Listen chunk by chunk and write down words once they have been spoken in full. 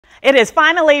It is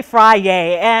finally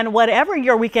Friday, and whatever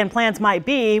your weekend plans might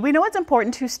be, we know it's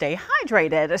important to stay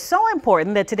hydrated. It's so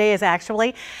important that today is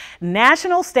actually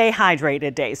National Stay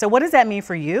Hydrated Day. So what does that mean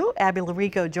for you? Abby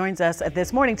Larico joins us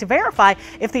this morning to verify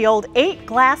if the old 8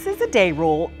 glasses a day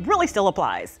rule really still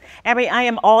applies. Abby, I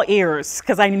am all ears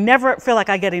because I never feel like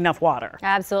I get enough water.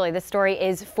 Absolutely. This story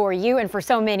is for you and for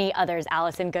so many others.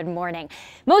 Allison, good morning.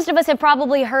 Most of us have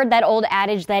probably heard that old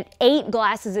adage that 8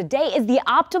 glasses a day is the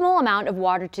optimal amount of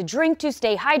water to drink to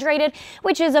stay hydrated,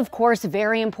 which is of course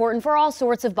very important for all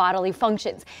sorts of bodily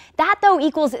functions. That though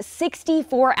equals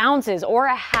 64 ounces or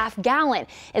a half gallon.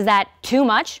 Is that too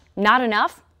much? Not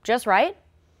enough? Just right?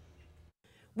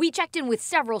 We checked in with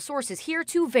several sources here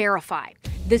to verify.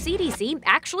 The CDC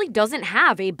actually doesn't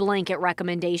have a blanket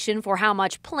recommendation for how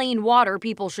much plain water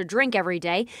people should drink every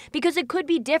day because it could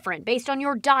be different based on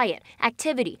your diet,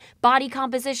 activity, body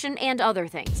composition, and other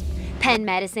things. Penn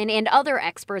Medicine and other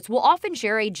experts will often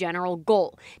share a general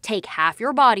goal. Take half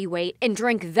your body weight and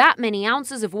drink that many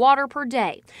ounces of water per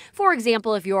day. For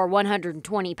example, if you're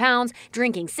 120 pounds,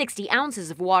 drinking 60 ounces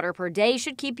of water per day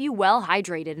should keep you well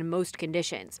hydrated in most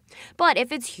conditions. But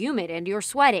if it's humid and you're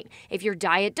sweating, if your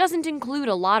diet doesn't include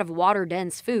a lot of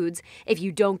water-dense foods, if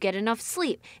you don't get enough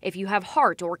sleep, if you have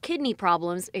heart or kidney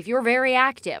problems, if you're very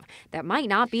active, that might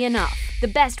not be enough. The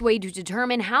best way to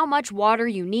determine how much water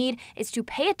you need is to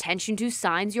pay attention to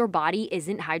signs your body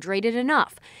isn't hydrated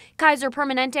enough. Kaiser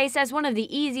Permanente says one of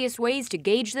the easiest ways to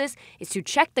gauge this is to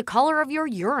check the color of your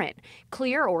urine.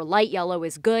 Clear or light yellow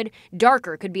is good.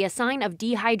 Darker could be a sign of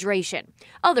dehydration.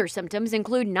 Other symptoms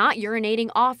include not urinating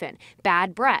often,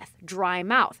 bad breath, dry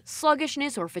mouth,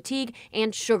 sluggishness or fatigue,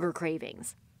 and sugar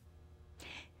cravings.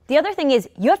 The other thing is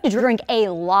you have to drink a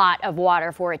lot of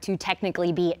water for it to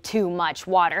technically be too much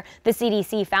water. The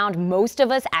CDC found most of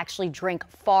us actually drink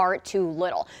far too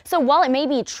little. So while it may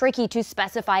be tricky to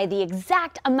specify the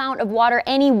exact amount of water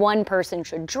any one person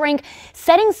should drink,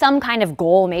 setting some kind of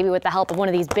goal, maybe with the help of one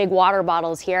of these big water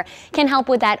bottles here, can help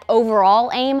with that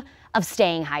overall aim of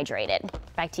staying hydrated.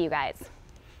 Back to you guys.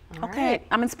 Okay, right.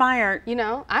 I'm inspired. You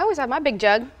know, I always have my big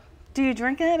jug. Do you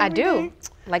drink it? I do. Day?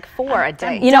 Like 4 a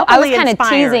day. You know, I was kind of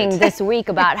teasing this week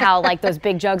about how like those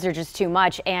big jugs are just too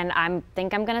much, and I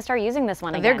think I'm going to start using this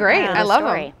one again. They're great. I love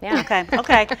them. Yeah.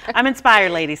 Okay. I'm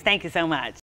inspired, ladies. Thank you so much.